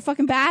is so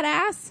fucking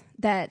badass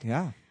that.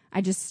 Yeah. I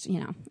just,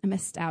 I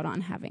missed out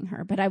on having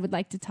her, but I would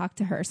like to talk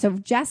to her. So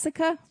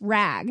Jessica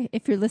Ragg,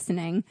 if you're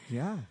listening,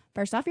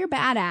 first off, you're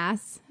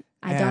badass.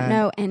 I don't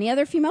know any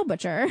other female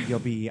butcher. You'll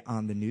be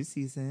on the new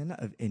season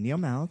of In Your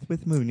Mouth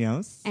with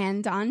Munoz.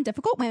 And on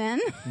Difficult Women.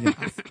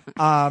 Yes.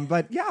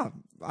 But yeah,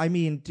 I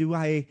mean,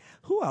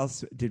 who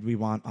else did we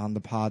want on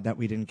the pod that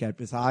we didn't get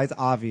besides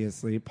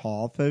obviously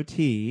Paul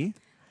Foti?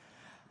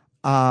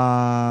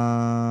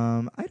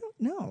 I don't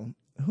know.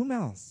 Whom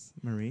else,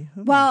 Marie?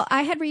 Well,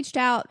 I had reached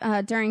out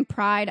during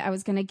Pride. I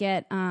was going to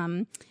get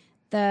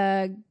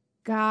the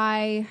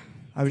guy.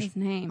 What's his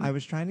name? I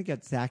was trying to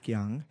get Zach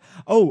Young.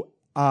 Oh,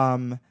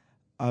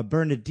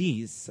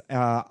 Bernadise.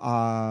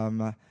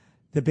 The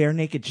Bare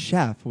Naked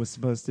Chef was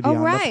supposed to be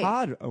on the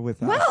pod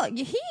with us. Well,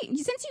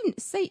 since you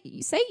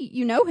say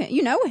you know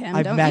him,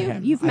 I've don't met you?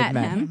 him. You've I've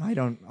met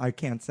him. I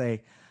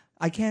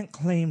can't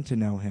claim to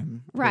know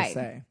him. Right. Per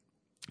se.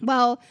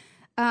 Well.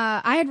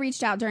 I had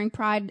reached out during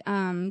Pride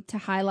to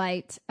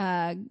highlight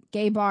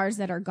gay bars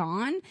that are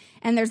gone.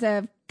 And there's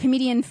a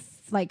comedian,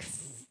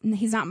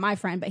 he's not my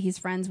friend, but he's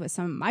friends with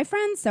some of my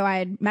friends. So I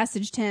had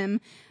messaged him,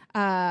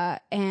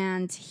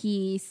 and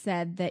he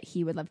said that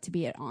he would love to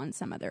be on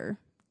some other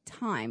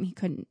time. He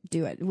couldn't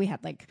do it. We had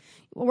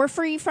we're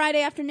free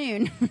Friday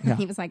afternoon. Yeah.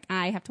 He was like,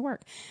 I have to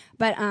work.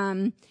 But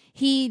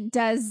he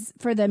does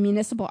for the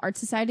Municipal Art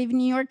Society of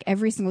New York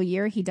every single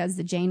year. He does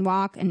the Jane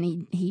Walk, and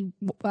he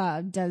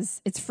does.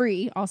 It's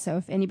free also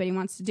if anybody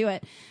wants to do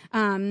it.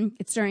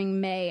 It's during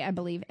May, I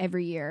believe,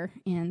 every year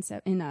in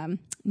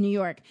New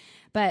York.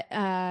 But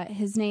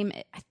his name,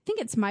 I think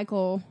it's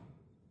Michael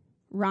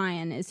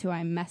Ryan, is who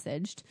I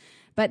messaged.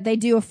 But they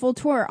do a full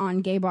tour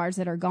on gay bars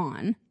that are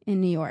gone in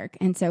New York,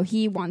 and so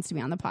he wants to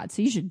be on the pod.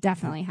 So you should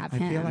definitely have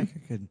him. I feel like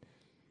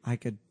I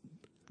could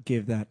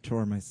give that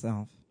tour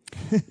myself.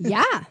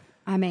 Yeah.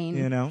 I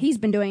mean, he's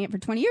been doing it for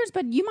 20 years,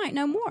 but you might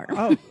know more.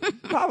 Oh,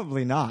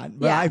 probably not.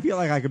 But Yeah. I feel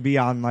like I could be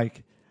on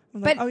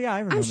But oh yeah, I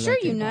remember. I'm sure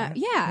that you gay know. bar.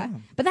 Yeah.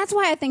 But that's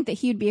why I think that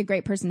he'd be a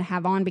great person to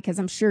have on because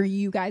I'm sure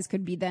you guys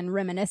could be then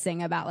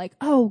reminiscing about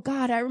oh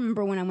God, I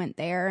remember when I went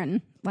there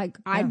and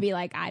I'd be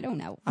like, I don't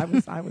know. I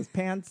was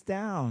pants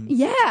down.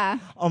 Yeah.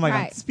 Oh my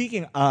Right. God.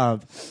 Speaking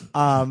of,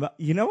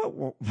 you know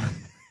what?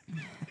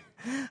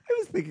 I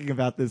was thinking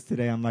about this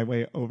today on my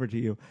way over to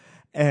you,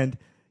 and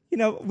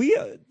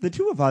the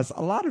two of us,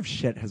 a lot of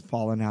shit has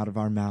fallen out of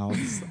our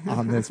mouths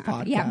on this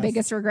podcast. Yeah,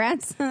 biggest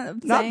regrets.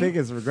 Not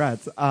biggest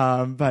regrets,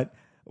 but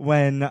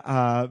when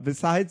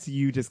besides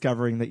you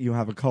discovering that you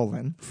have a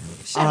colon,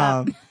 Shut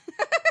up.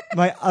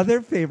 my other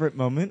favorite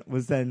moment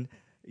was then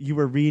you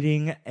were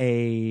reading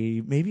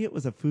maybe it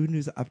was a food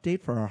news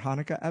update for our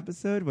Hanukkah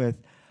episode with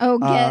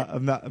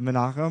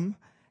Menachem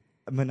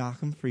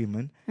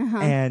Friedman,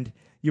 and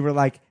you were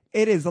like,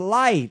 "It is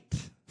light,"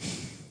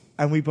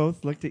 and we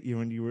both looked at you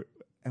and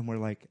we're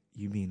like,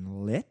 "You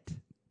mean lit?"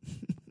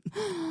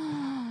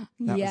 That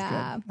was good.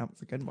 That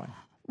was a good one.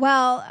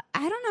 Well,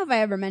 I don't know if I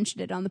ever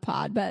mentioned it on the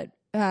pod, but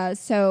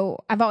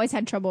so I've always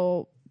had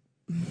trouble.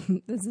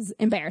 This is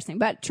embarrassing,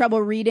 but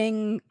trouble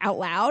reading out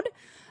loud.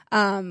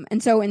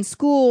 And so in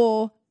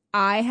school,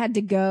 I had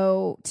to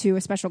go to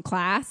a special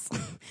class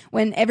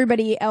when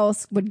everybody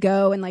else would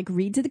go and like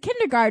read to the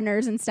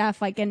kindergartners and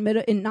stuff, like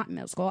not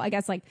middle school. I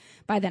guess like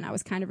by then I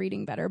was kind of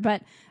reading better,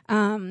 but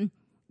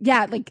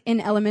yeah, like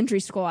in elementary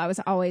school, I was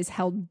always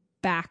held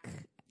back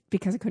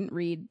because I couldn't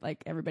read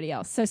like everybody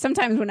else. So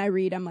sometimes when I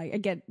read, I'm like, I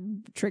get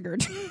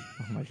triggered. Oh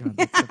my God.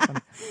 That's so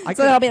funny.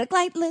 So I'll be like,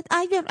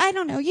 I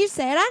don't know. You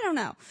said, I don't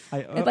know.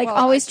 It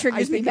always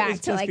triggers me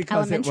back to like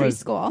elementary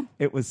school.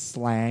 It was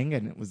slang,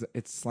 and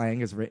its slang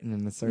is written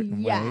in a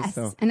certain way.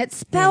 So, and it's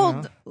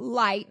spelled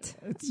light,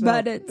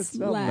 but it's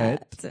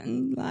lit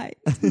and light.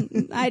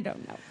 I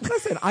don't know.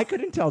 Listen, I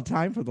couldn't tell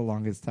time for the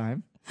longest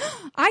time.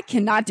 I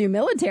cannot do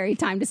military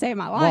time to save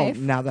my life.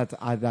 Well, now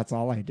that's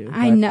all I do.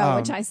 I know,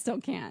 which I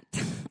still can't.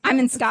 I'm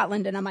in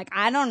Scotland, and I'm like,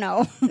 I don't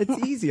know.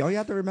 It's easy. All you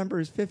have to remember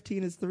is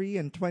 15 is 3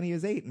 and 20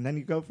 is 8, and then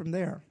you go from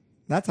there.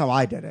 That's how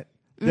I did it.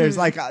 There's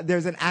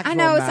there's an actual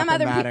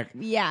mathematic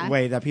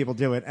way that people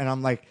do it, and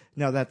I'm like,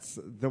 no, that's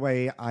the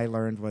way I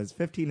learned was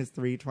 15 is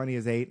 3, 20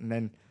 is 8, and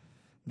then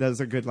those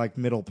are good like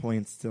middle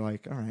points to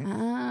like, all right.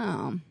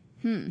 Oh,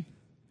 You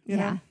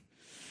know?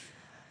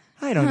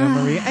 I don't know,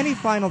 Marie. Any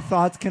final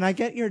thoughts? Can I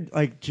get your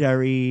like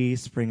Jerry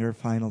Springer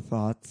final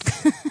thoughts?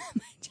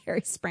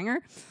 Jerry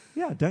Springer?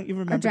 Yeah, don't you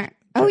remember?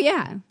 Oh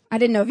yeah, I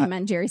didn't know if you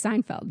meant Jerry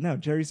Seinfeld. No,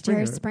 Jerry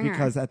Springer. Jerry Springer.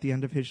 Because at the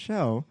end of his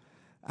show,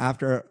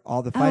 after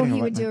all the fighting,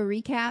 he would do a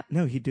recap.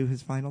 No, he'd do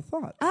his final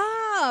thoughts.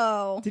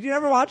 Oh, did you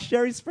ever watch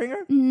Jerry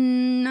Springer?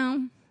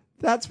 No.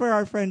 That's where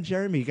our friend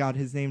Jeremy got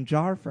his name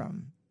Jar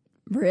from.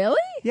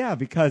 Really? Yeah,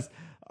 because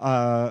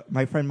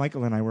my friend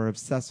Michael and I were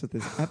obsessed with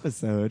this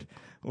episode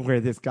where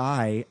this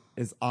guy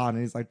is on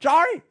and he's like,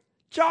 Jari,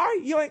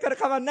 you ain't gonna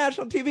come on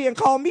national TV and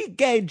call me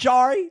gay,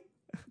 Jari.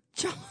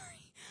 Jari.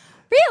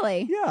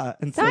 Really? Yeah.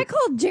 And so I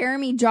called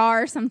Jeremy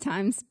Jar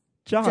sometimes.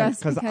 John,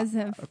 just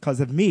because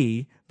of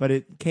me, but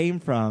it came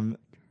from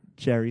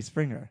Jerry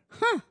Springer.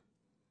 Huh.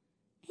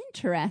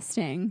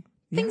 Interesting.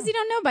 Things you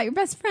don't know about your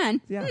best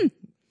friend. Yeah.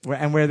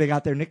 And where they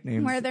got their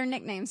nicknames. Where their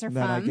nicknames are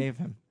that from. I gave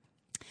him.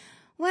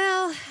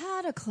 Well,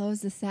 how to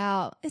close this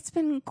out? It's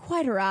been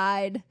quite a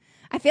ride.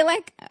 I feel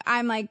like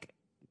I'm like,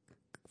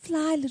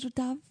 fly, little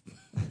dove.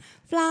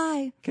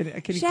 Fly. Can you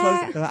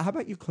close? How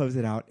about you close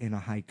it out in a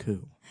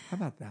haiku? How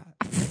about that?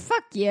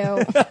 Fuck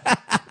you.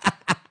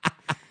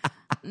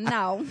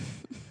 No.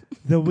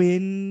 The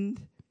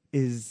wind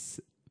is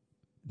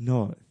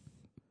north.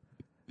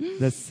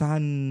 The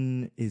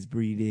sun is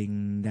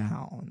breathing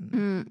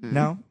down.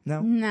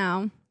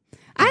 No.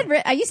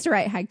 I used to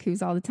write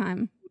haikus all the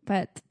time,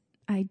 but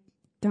I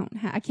don't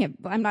have. I can't.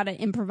 I'm not an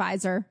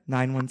improviser.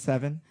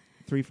 917-343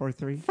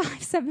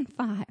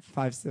 575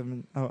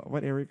 57. Oh,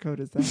 what area code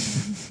is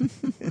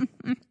that?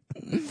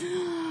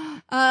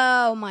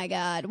 Oh my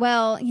God.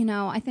 Well,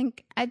 I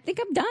think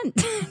I'm done.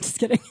 Just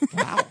kidding.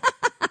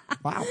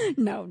 Wow.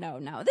 No.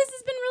 This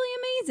has been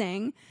really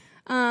amazing.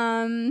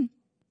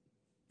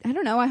 I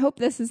don't know. I hope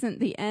this isn't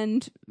the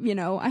end.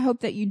 I hope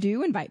that you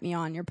do invite me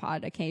on your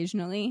pod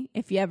occasionally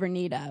if you ever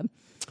need a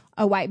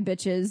white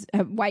basic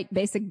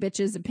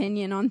bitch's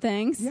opinion on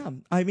things. Yeah.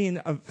 I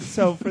mean,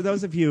 so for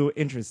those of you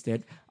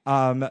interested,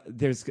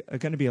 there's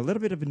going to be a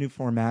little bit of a new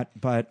format,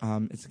 but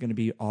it's going to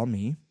be all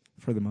me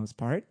for the most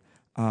part.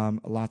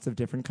 Lots of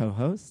different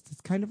co-hosts.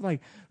 It's kind of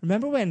like,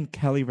 remember when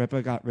Kelly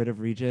Ripa got rid of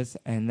Regis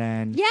and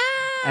then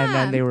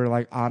they were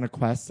like on a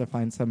quest to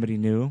find somebody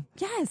new?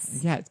 Yes.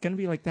 Yeah, it's going to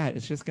be like that.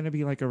 It's just going to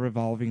be like a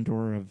revolving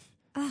door of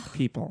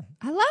people.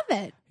 I love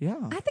it.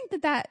 Yeah. I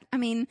think that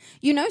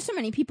so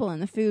many people in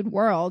the food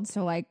world,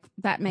 so like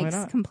that makes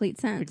complete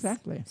sense.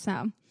 Exactly.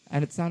 So.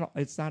 And it's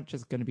not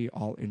just going to be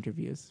all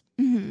interviews.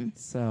 Mm-hmm.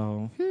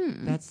 So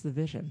that's the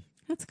vision.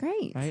 That's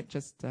great. Right?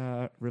 Just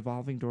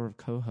revolving door of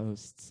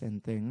co-hosts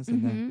and things.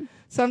 And then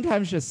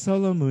sometimes just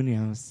solo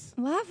Munoz.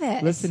 Love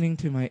it. Listening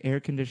to my air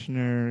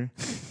conditioner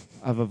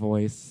of a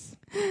voice.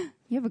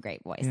 You have a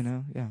great voice.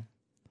 Yeah.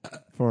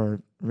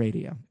 For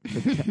radio,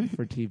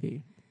 for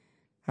TV.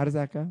 How does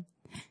that go?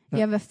 You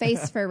have a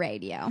face for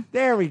radio.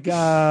 There we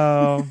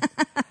go.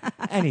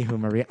 Anywho,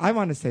 Marie, I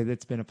want to say that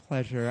it's been a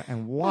pleasure.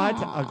 And what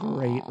a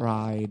great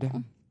ride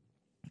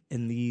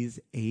in these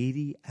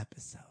 80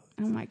 episodes.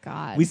 Oh my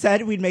God. We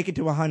said we'd make it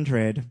to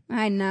 100.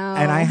 I know.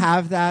 And I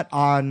have that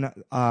on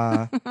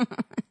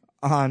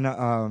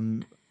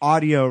on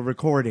audio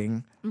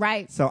recording,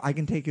 Right. so I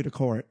can take you to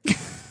court.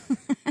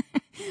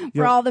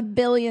 For all the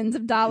billions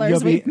of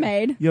dollars we've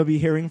made. You'll be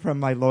hearing from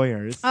my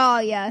lawyers. Oh,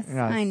 yes. Yes.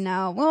 I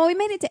know. Well, we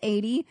made it to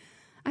 80.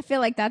 I feel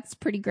like that's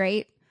pretty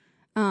great.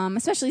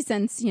 Especially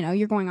since,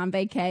 you're going on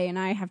vacay and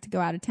I have to go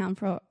out of town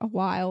for a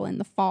while in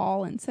the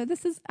fall. And so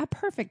this is a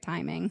perfect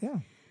timing. Yeah.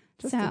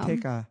 Just to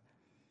take a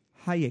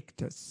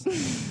hiatus.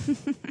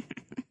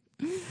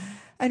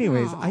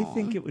 Anyways, I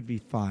think it would be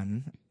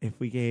fun if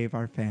we gave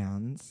our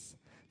fans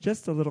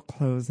just a little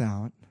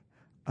closeout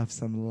of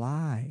some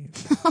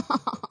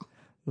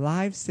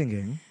live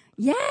singing.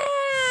 Yeah.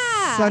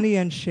 Sonny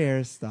and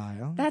Cher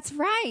style. That's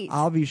right.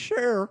 I'll be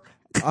sure.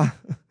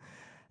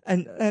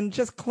 And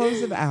just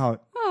close it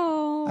out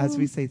as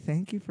we say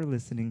thank you for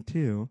listening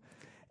to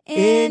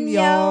In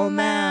Your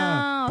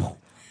Mouth.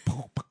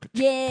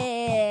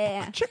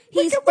 Yeah.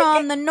 He's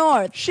from the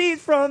north.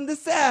 She's from the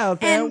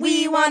south. And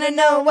we want to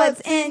know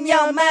what's in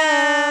your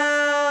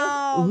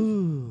mouth.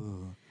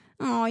 Ooh.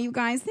 Oh, you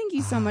guys, thank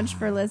you so much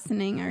for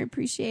listening. I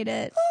appreciate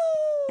it.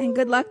 And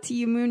good luck to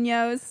you,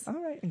 Munoz. All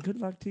right, and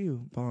good luck to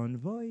you. Bon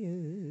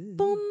voyage.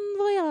 Bon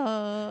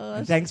And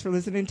voyage. thanks for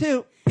listening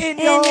to In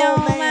In your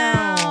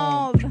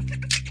mouth.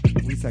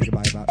 We said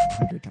goodbye about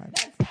 100 times.